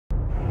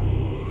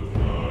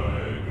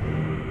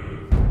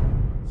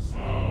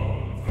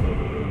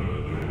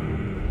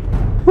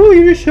oh,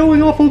 you're just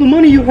showing off all the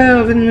money you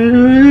have.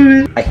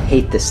 I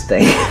hate this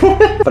thing,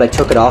 but I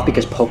took it off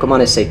because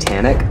Pokemon is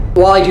satanic.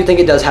 While I do think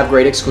it does have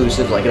great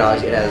exclusives, like it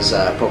has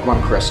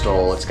Pokemon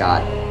Crystal, it's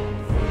got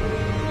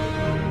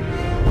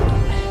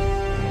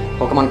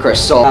Pokemon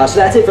Crystal. So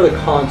that's it for the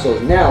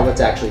consoles. Now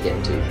let's actually get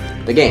into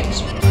the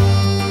games.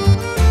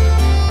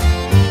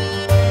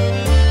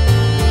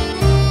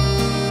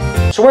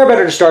 So where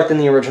better to start than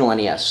the original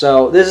NES?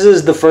 So this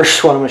is the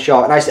first one I'm going to show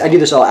off, and I do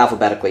this all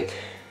alphabetically.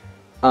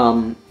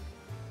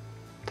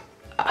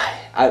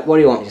 What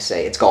do you want me to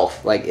say? It's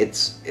golf. Like,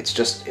 it's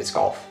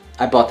golf.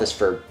 I bought this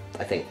for,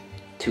 I think,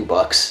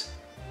 $2.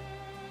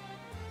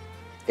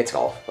 It's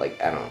golf.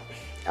 Like, I don't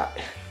know.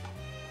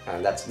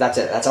 That's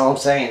it. That's all I'm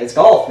saying. It's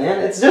golf, man.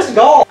 It's just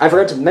golf. I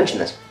forgot to mention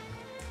this.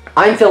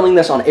 I'm filming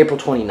this on April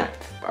 29th,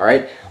 all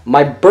right?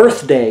 My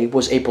birthday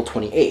was April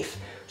 28th.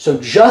 So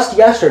just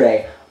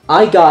yesterday,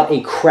 I got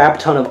a crap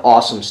ton of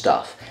awesome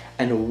stuff.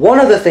 And one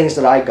of the things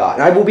that I got,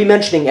 and I will be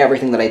mentioning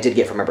everything that I did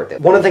get for my birthday.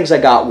 One of the things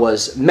I got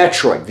was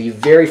Metroid, the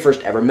very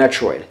first ever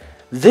Metroid.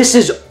 This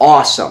is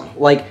awesome.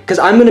 Like, because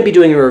I'm going to be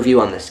doing a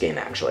review on this game,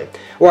 actually.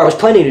 Or I was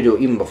planning to do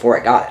it even before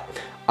I got it.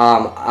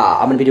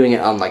 I'm going to be doing it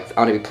on, like,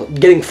 I'm going to be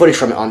getting footage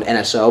from it on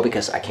NSO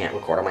because I can't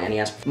record on my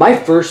NES. My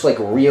first, like,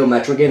 real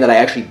Metroid game that I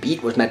actually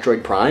beat was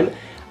Metroid Prime.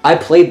 I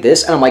played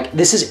this, and I'm like,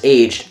 this is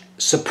aged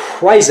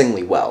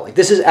surprisingly well. Like,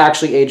 this is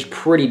actually aged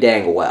pretty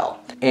dang well.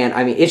 And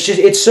I mean,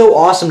 it's so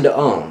awesome to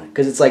own,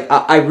 because it's like,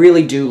 I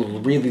really do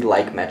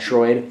like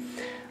Metroid.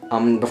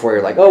 Before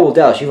you're like, oh, well,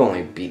 Dallas, you've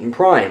only beaten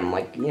Prime. I'm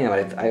like, yeah,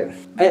 but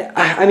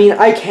I mean,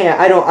 I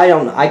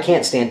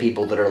can't stand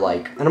people that are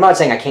like, and I'm not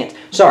saying I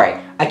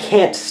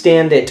can't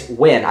stand it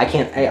when, I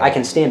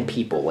can stand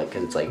people, like,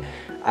 because it's like,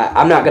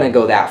 I'm not going to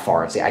go that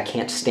far and say I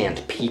can't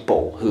stand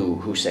people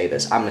who say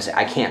this. I'm going to say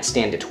I can't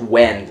stand it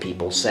when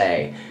people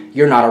say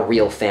you're not a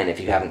real fan if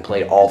you haven't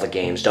played all the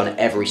games, done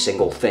every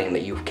single thing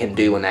that you can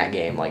do in that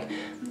game, like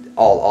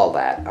all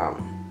that.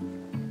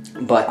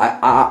 But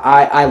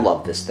I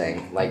love this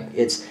thing. Like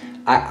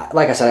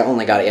like I said, I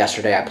only got it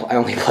yesterday. I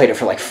only played it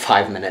for like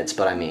 5 minutes,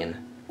 but I mean,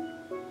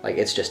 like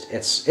it's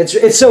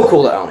so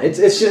cool to own.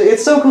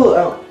 It's so cool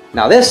to own.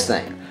 Now this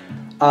thing,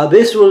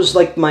 this was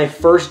like my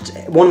first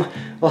one.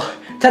 Well,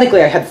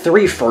 technically I had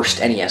 3 first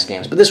NES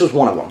games, but this was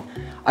one of them.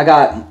 I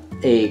got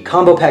a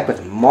combo pack with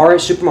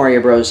Super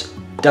Mario Bros.,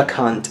 Duck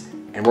Hunt,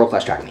 and World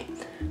Class Track Meet.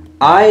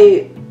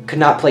 I could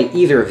not play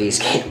either of these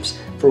games.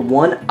 For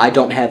one, I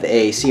don't have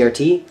a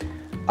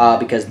CRT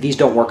because these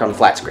don't work on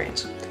flat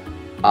screens.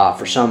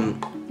 For some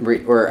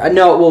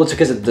well, it's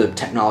because of the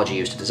technology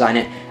used to design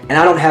it, and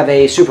I don't have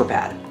a Super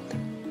Pad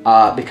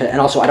and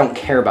also I don't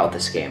care about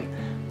this game.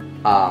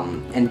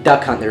 And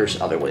Duck Hunt,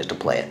 there's other ways to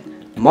play it.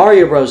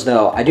 Mario Bros,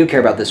 though, I do care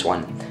about this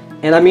one.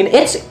 And I mean,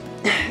 it's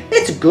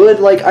good.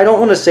 Like, I don't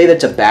want to say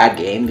that's a bad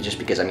game, just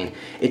because, I mean,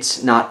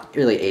 it's not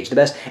really aged the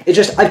best. It's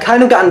just, I've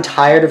kind of gotten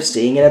tired of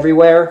seeing it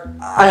everywhere.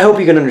 I hope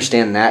you can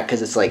understand that,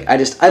 because it's like, I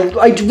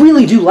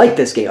really do like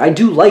this game. I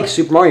do like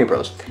Super Mario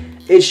Bros.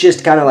 It's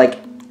just kind of like,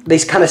 they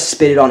kind of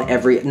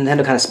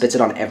Nintendo kind of spits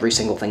it on every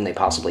single thing they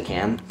possibly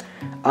can.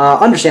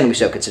 Understandably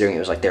so, considering it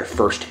was like their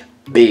first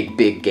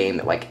big game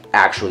that like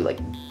actually like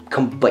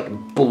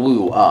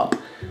blew up.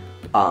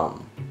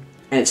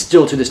 And it's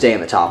still to this day in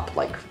the top,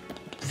 like,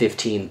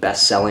 15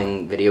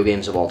 best-selling video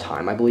games of all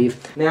time, I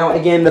believe. Now, a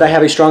game that I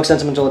have a strong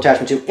sentimental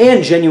attachment to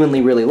and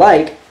genuinely really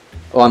like,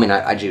 well, I mean,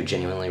 I do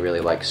genuinely really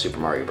like Super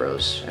Mario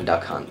Bros. And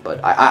Duck Hunt, but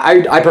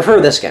I prefer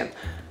this game.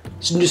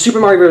 Super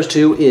Mario Bros.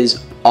 2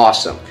 is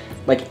awesome.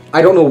 Like,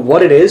 I don't know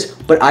what it is,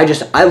 but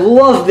I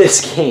love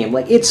this game.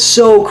 Like, it's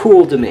so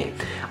cool to me.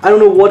 I don't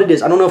know what it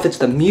is. I don't know if it's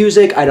the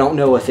music. I don't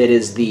know if it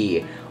is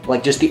the,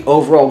 like, just the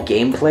overall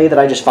gameplay that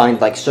I just find,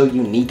 like, so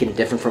unique and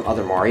different from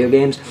other Mario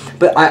games.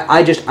 But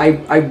I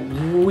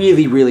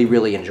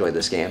really enjoy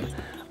this game.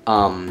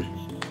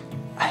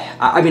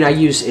 I mean, I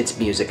use its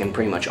music in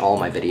pretty much all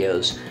my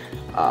videos,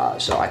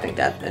 so I think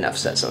that enough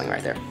said something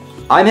right there.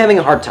 I'm having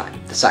a hard time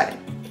deciding.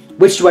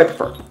 Which do I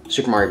prefer?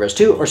 Super Mario Bros.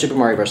 2 or Super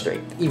Mario Bros. 3?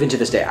 Even to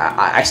this day,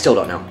 I still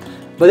don't know.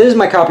 But this is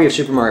my copy of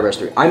Super Mario Bros.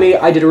 3.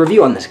 I did a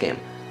review on this game.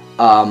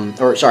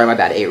 Or, sorry, my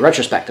bad, a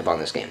retrospective on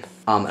this game.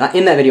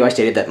 In that video, I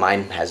stated that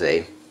mine has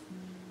a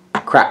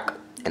crack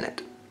in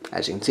it,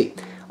 as you can see.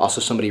 Also,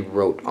 somebody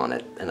wrote on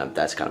it, and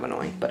that's kind of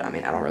annoying, but I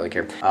mean, I don't really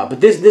care. But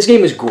this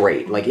game is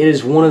great. Like, it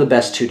is one of the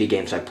best 2D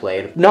games I've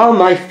played. Not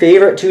my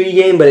favorite 2D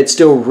game, but it's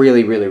still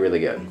really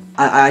good.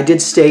 I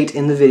did state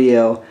in the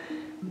video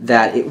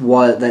that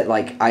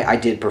I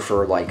did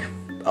prefer, like,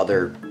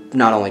 other,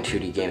 not only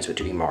 2D games, but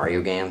 2D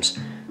Mario games.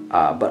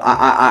 But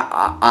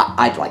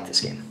I'd like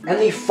this game. And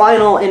the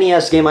final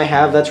NES game I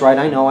have, that's right,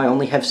 I know, I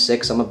only have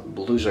 6, I'm a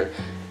loser,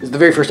 is the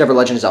very first ever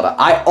Legend of Zelda.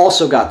 I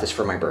also got this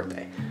for my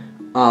birthday.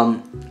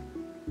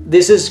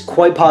 This is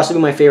quite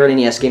possibly my favorite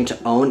NES game to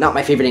own. Not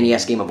my favorite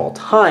NES game of all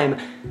time.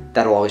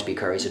 That'll always be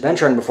Kirby's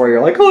Adventure, and before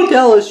you're like, oh,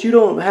 Dallas, you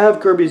don't have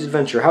Kirby's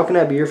Adventure, how can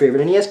that be your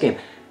favorite NES game?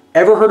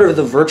 Ever heard of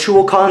the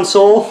Virtual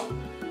Console?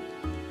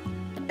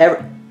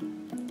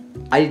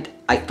 I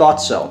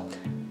thought so.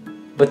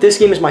 But this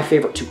game is my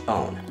favorite to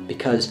own,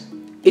 because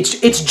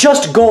it's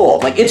just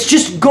gold. Like, it's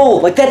just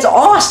gold. Like, that's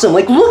awesome.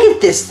 Like, look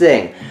at this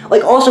thing.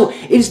 Like, also,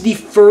 it is the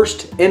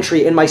first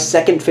entry in my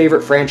second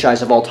favorite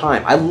franchise of all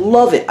time. I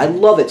love it. I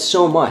love it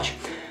so much.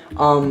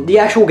 The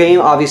actual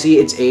game, obviously,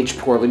 it's aged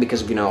poorly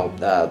because of, you know,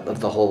 of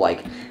the whole,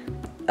 like,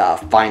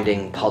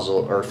 finding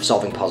puzzle or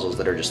solving puzzles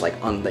that are just like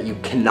that you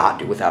cannot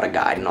do without a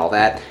guide and all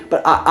that.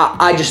 But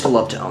I just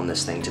love to own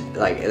this thing. To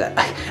like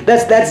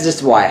that's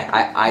just why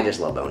I just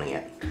love owning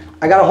it.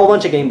 I got a whole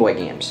bunch of Game Boy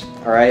games.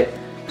 All right,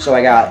 so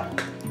I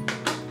got.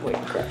 Wait,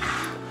 crap.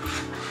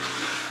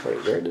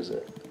 Wait, where is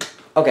it?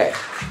 Okay,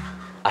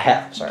 I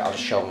have. Sorry, I'll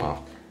just show them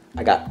off.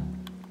 I got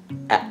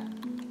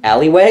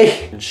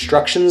Alleyway,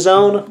 Instruction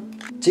Zone.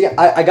 So yeah,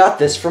 I got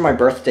this for my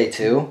birthday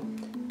too.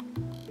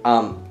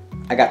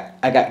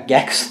 I got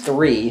Gex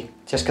 3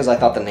 just because I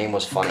thought the name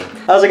was funny.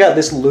 I also got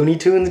this Looney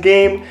Tunes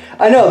game.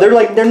 I know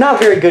they're not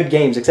very good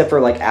games except for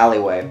like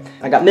Alleyway.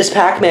 I got Miss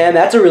Pac-Man.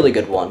 That's a really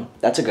good one.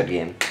 That's a good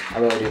game. I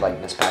really do like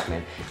Miss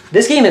Pac-Man.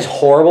 This game is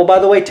horrible, by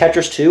the way.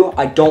 Tetris 2.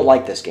 I don't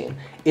like this game.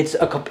 It's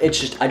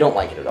just I don't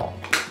like it at all.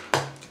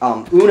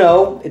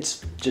 Uno.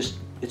 It's just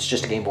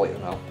a Game Boy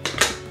Uno.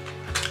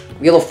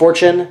 Wheel of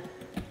Fortune.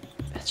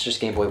 It's just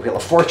Game Boy Wheel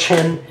of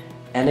Fortune.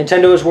 And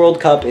Nintendo's World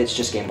Cup. It's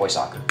just Game Boy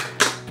Soccer.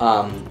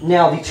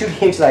 Now, the two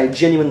games that I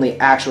genuinely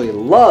actually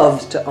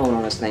loved to own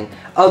on this thing,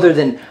 other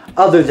than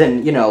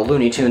you know,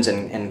 Looney Tunes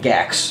and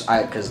Gex,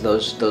 because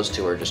those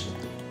two are just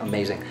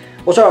amazing.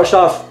 We'll start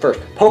off first.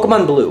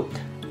 Pokemon Blue.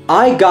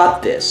 I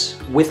got this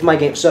with my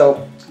game.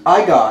 So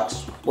I got,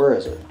 where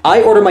is it?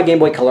 I ordered my Game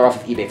Boy Color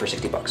off of eBay for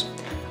 60 bucks.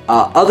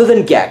 Other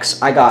than Gex,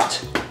 I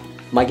got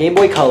my Game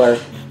Boy Color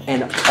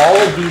and all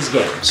of these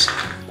games.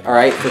 All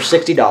right, for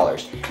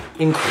 $60,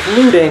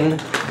 including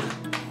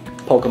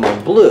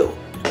Pokemon Blue.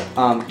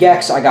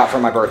 Gex I got for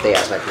my birthday,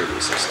 as I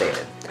previously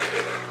stated.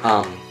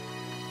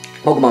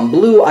 Pokemon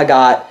Blue I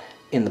got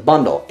in the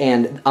bundle,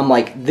 and I'm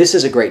like, this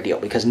is a great deal,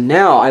 because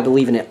now I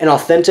believe in it. An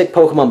authentic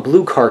Pokemon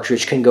Blue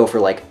cartridge can go for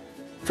like,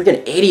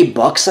 freaking 80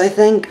 bucks, I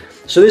think.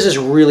 So this is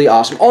really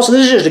awesome. Also,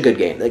 this is just a good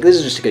game. Like, this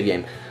is just a good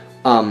game.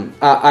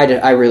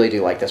 I really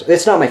do like this.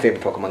 It's not my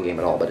favorite Pokemon game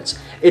at all, but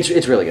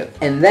it's really good.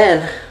 And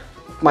then,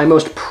 my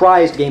most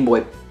prized Game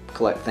Boy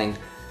collect thing,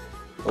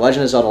 The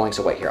Legend of Zelda Link's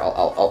Away. Here,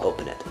 I'll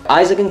open it.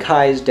 Isaac and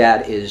Kai's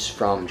dad is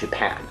from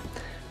Japan.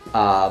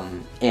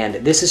 And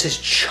this is his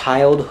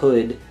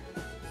childhood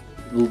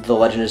The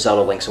Legend of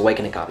Zelda Link's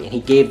Awakening copy. And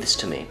he gave this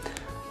to me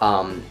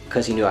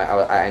because he knew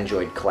I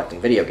enjoyed collecting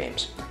video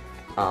games.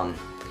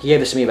 He gave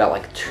this to me about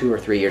like 2 or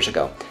 3 years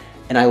ago.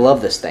 And I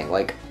love this thing.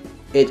 Like,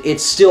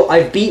 it's still,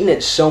 I've beaten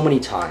it so many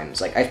times.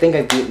 Like, I think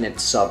I've beaten it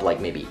sub like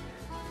maybe,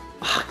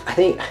 I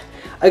think,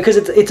 because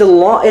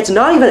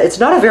it's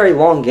not a very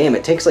long game.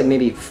 It takes like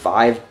maybe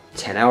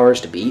 5-10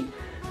 hours to beat.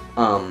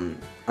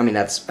 I mean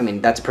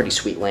that's a pretty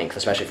sweet length,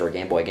 especially for a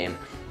Game Boy game.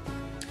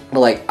 But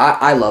like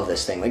I love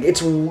this thing. Like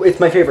it's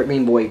my favorite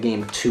Game Boy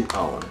game to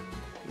own.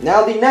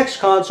 Now the next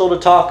console to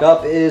talk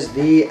up is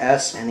the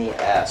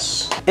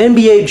SNES.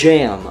 NBA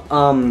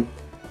Jam.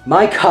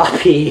 My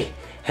copy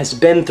has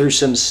been through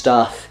some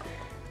stuff,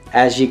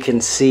 as you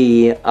can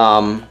see. It's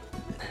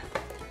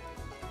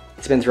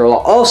been through a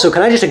lot. Also,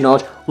 can I just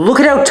acknowledge, look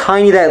at how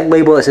tiny that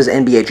label that says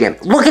NBA Jam.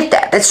 Look at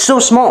that. That's so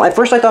small. At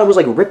first I thought it was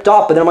like ripped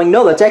off, but then I'm like,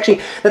 no, that's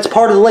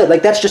part of the label.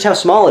 Like, that's just how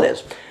small it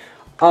is.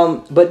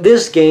 But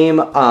this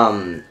game,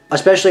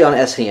 especially on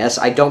SNES,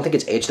 I don't think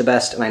it's aged the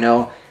best, and I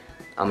know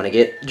I'm gonna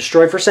get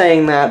destroyed for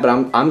saying that, but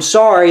I'm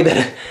sorry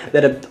that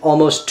an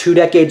almost 2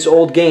 decades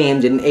old game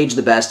didn't age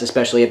the best,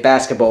 especially a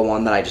basketball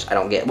one that I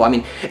don't get. Well, I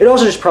mean, it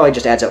also just probably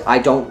just adds up. I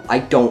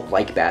don't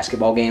like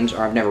basketball games,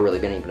 or I've never really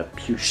been even a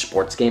huge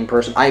sports game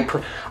person. I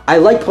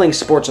like playing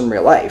sports in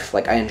real life.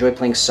 Like, I enjoy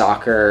playing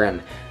soccer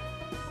and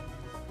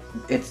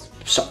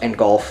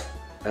golf.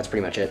 That's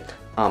pretty much it.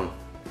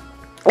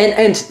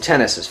 And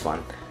tennis is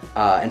fun.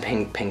 And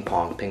ping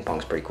pong. Ping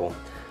pong's pretty cool.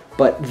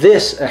 But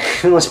this,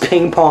 unless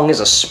ping pong is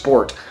a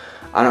sport,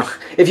 I don't know.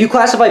 If you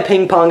classify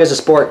ping pong as a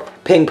sport,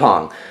 ping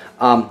pong.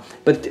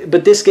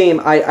 But this game,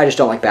 I just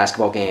don't like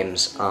basketball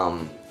games.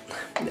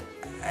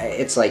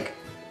 It's like,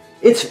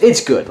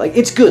 it's good. Like,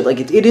 it's good. Like,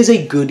 it is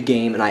a good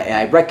game, and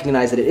I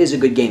recognize that it is a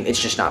good game. It's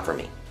just not for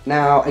me.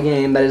 Now, a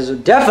game that is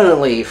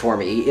definitely for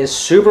me is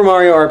Super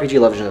Mario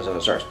RPG Legend of the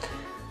 7 Stars.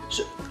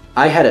 So,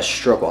 I had a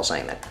stroke while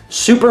saying that.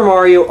 Super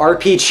Mario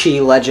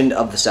RPG Legend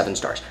of the 7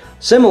 Stars.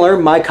 Similar,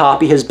 my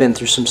copy has been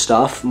through some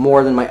stuff,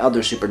 more than my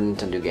other Super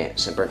Nintendo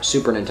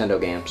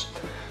games.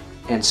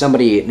 And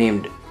somebody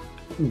named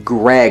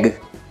Greg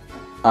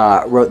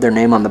wrote their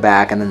name on the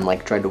back and then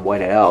like tried to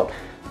white it out.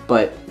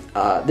 But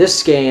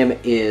this game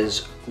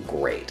is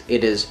great.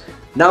 It is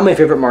not my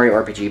favorite Mario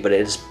RPG, but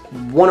it is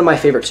one of my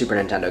favorite Super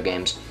Nintendo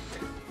games.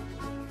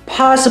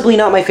 Possibly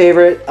not my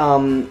favorite.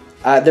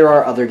 There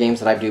are other games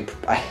that I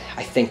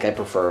think I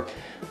prefer.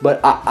 But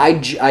I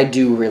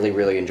do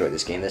really enjoy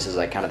this game. This is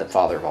like kind of the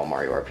father of all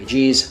Mario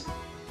RPGs.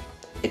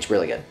 It's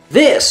really good.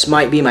 This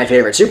might be my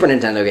favorite Super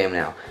Nintendo game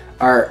now.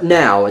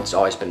 Now, it's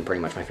always been pretty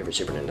much my favorite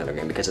Super Nintendo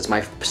game because it's my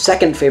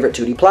second favorite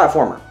 2D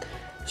platformer.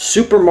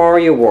 Super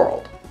Mario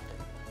World.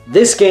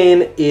 This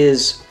game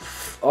is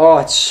Oh,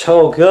 it's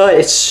so good.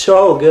 It's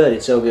so good.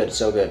 It's so good. It's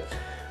so good.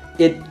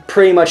 It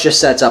pretty much just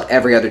sets up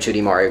every other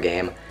 2D Mario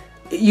game.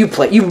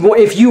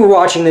 If you were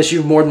watching this,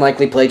 you've more than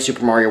likely played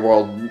Super Mario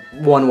World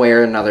one way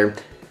or another.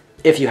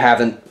 If you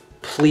haven't,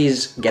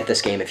 please get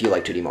this game if you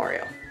like 2D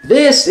Mario.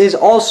 This is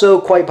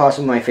also quite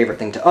possibly my favorite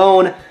thing to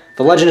own.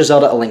 The Legend of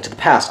Zelda: A Link to the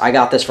Past. I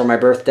got this for my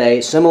birthday.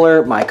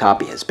 Similar, my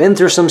copy has been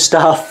through some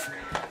stuff.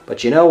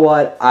 But you know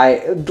what?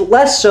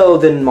 Less so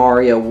than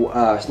Mario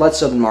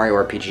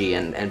RPG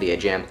and NBA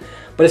Jam,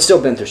 but it's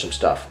still been through some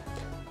stuff.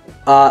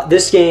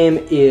 This game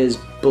is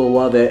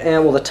beloved,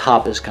 and well, the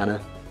top is kind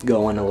of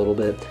going a little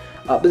bit,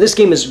 but this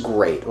game is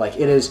great. Like,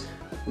 it is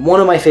one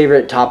of my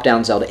favorite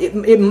top-down Zelda.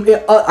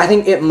 I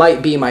think it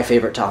might be my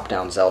favorite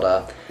top-down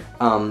Zelda,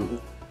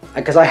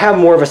 because I have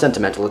more of a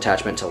sentimental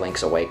attachment to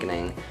Link's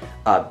Awakening,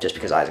 just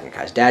because Isaac and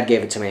Kai's dad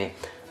gave it to me.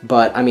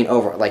 But, I mean,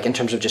 in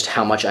terms of just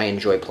how much I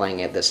enjoy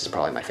playing it, this is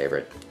probably my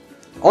favorite.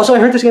 Also, I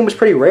heard this game was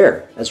pretty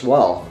rare as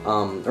well.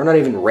 Or not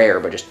even rare,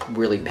 but just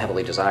really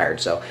heavily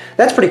desired, so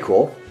that's pretty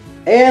cool.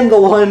 And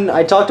the one,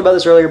 I talked about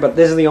this earlier, but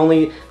this is the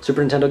only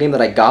Super Nintendo game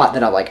that I got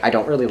that I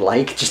don't really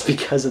like, just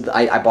because of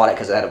I bought it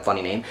because it had a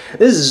funny name.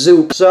 This is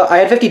Zoop. So, I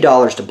had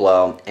 $50 to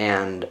blow,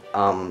 and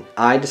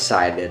I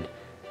decided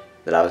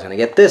that I was going to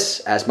get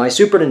this as my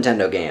Super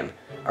Nintendo game.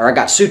 Or I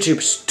got two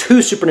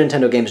Super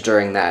Nintendo games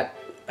during that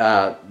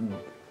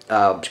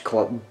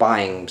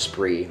buying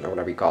spree, or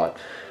whatever you call it,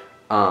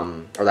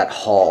 or that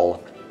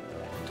haul.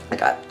 I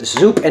got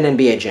Zoop and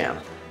NBA Jam.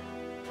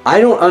 I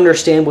don't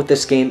understand what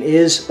this game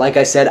is. Like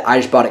I said, I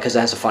just bought it because it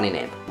has a funny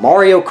name.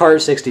 Mario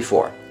Kart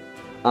 64.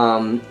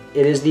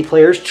 It is the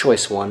player's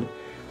choice one.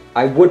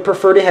 I would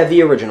prefer to have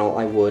the original.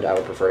 I would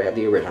prefer to have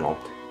the original.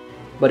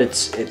 But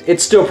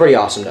it's still pretty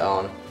awesome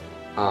to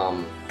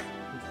own.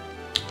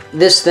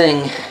 This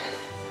thing...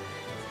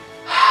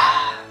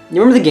 You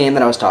remember the game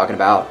that I was talking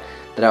about?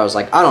 That I was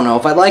like, I don't know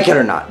if I like it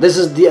or not. This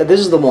is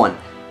the one.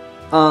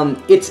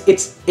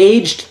 It's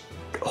aged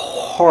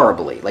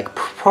horribly, like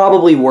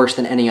probably worse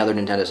than any other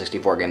Nintendo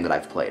 64 game that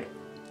I've played.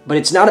 But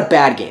it's not a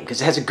bad game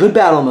because it has a good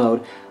battle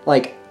mode.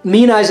 Like,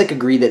 me and Isaac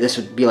agreed that this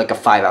would be like a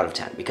 5 out of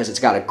 10 because it's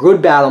got a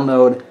good battle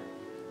mode,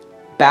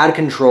 bad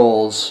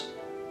controls.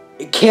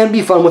 It can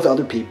be fun with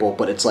other people,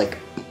 but it's like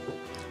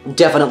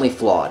definitely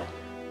flawed.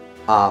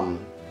 I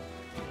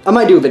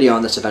might do a video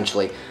on this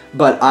eventually,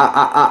 but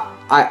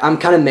I'm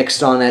kind of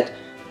mixed on it.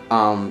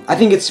 I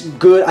think it's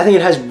good. I think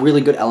it has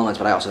really good elements,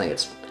 but I also think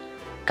it's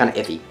kind of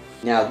iffy.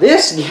 Now,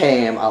 this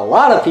game, a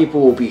lot of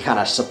people will be kind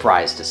of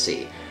surprised to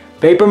see.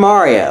 Paper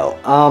Mario.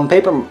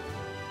 Paper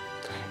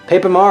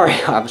Mario.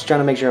 I was trying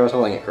to make sure I was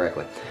holding it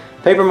correctly.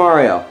 Paper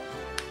Mario.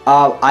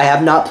 I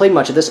have not played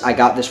much of this. I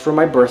got this for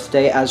my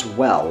birthday as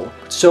well.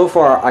 So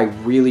far, I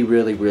really,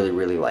 really, really,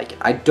 really like it.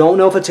 I don't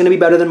know if it's going to be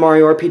better than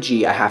Mario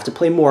RPG. I have to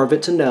play more of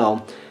it to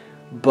know.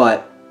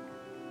 But,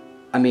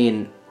 I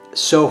mean,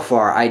 so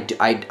far, I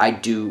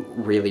do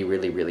really,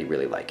 really, really,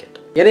 really like it.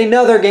 Yet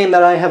another game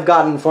that I have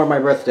gotten for my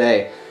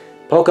birthday.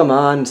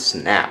 Pokemon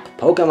Snap.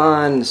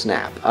 Pokemon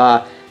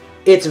Snap.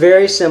 It's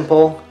very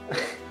simple.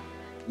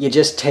 You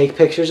just take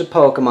pictures of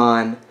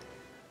Pokemon.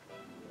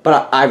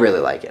 But I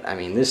really like it. I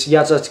mean, this, you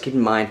also have to keep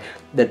in mind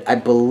that I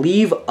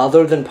believe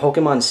other than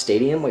Pokemon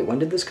Stadium... Wait, when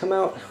did this come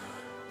out?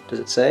 Does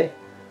it say?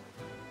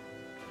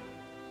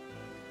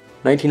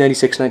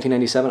 1996,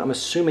 1997? I'm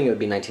assuming it would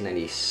be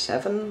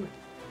 1997?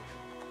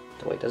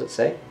 Wait, does it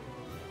say?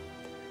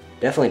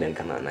 Definitely didn't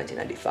come out in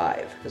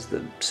 1995, because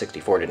the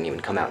 64 didn't even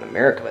come out in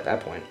America at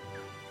that point.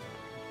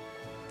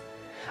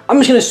 I'm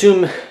just going to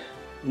assume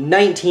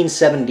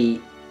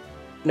 1970...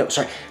 No,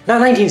 sorry,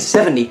 not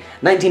 1970,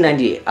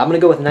 1998. I'm going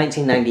to go with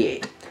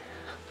 1998.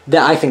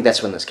 I think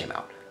that's when this came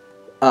out.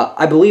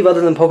 I believe other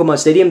than Pokemon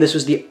Stadium, this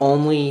was the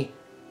only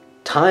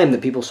time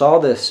that people saw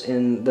this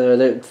in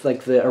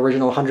the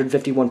original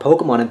 151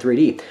 Pokemon in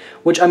 3D.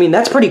 Which, I mean,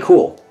 that's pretty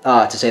cool,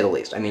 to say the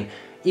least. I mean,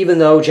 even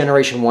though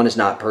Generation 1 is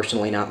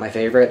personally not my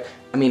favorite,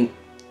 I mean,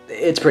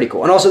 it's pretty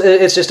cool. And also,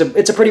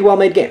 it's a pretty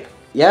well-made game.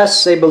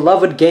 Yes, a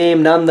beloved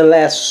game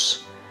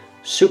nonetheless.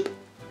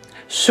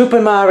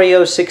 Super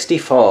Mario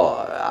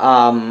 64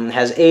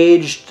 has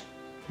aged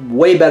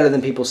way better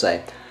than people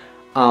say.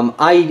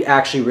 I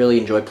actually really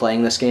enjoy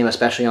playing this game,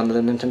 especially on the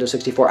Nintendo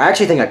 64. I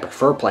actually think I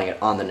prefer playing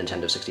it on the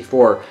Nintendo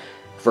 64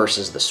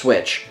 versus the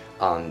Switch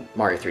on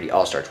Mario 3D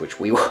All-Stars, which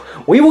we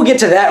will get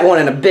to that one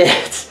in a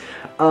bit.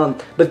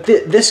 But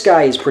this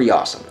guy is pretty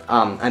awesome.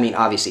 I mean,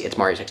 obviously, it's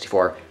Mario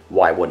 64.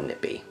 Why wouldn't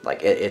it be?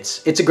 Like,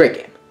 it's a great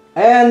game.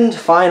 And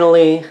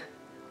finally,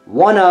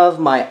 one of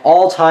my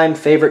all-time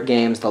favorite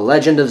games, The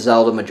Legend of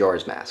Zelda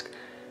Majora's Mask.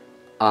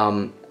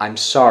 I'm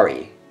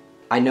sorry.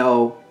 I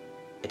know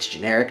it's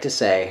generic to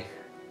say,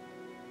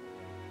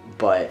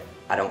 but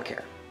I don't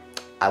care.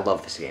 I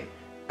love this game.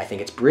 I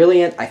think it's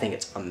brilliant. I think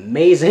it's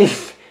amazing.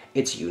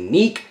 It's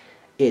unique.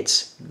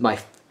 It's my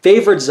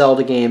favorite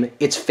Zelda game.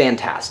 It's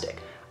fantastic.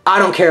 I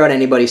don't care what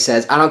anybody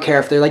says. I don't care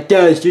if they're like,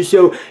 "Dust, you're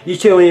so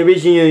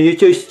original. You're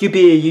so stupid.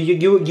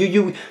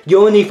 You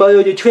only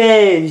follow the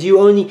trends.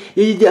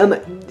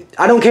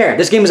 I don't care.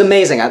 This game is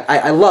amazing.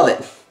 I love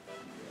it."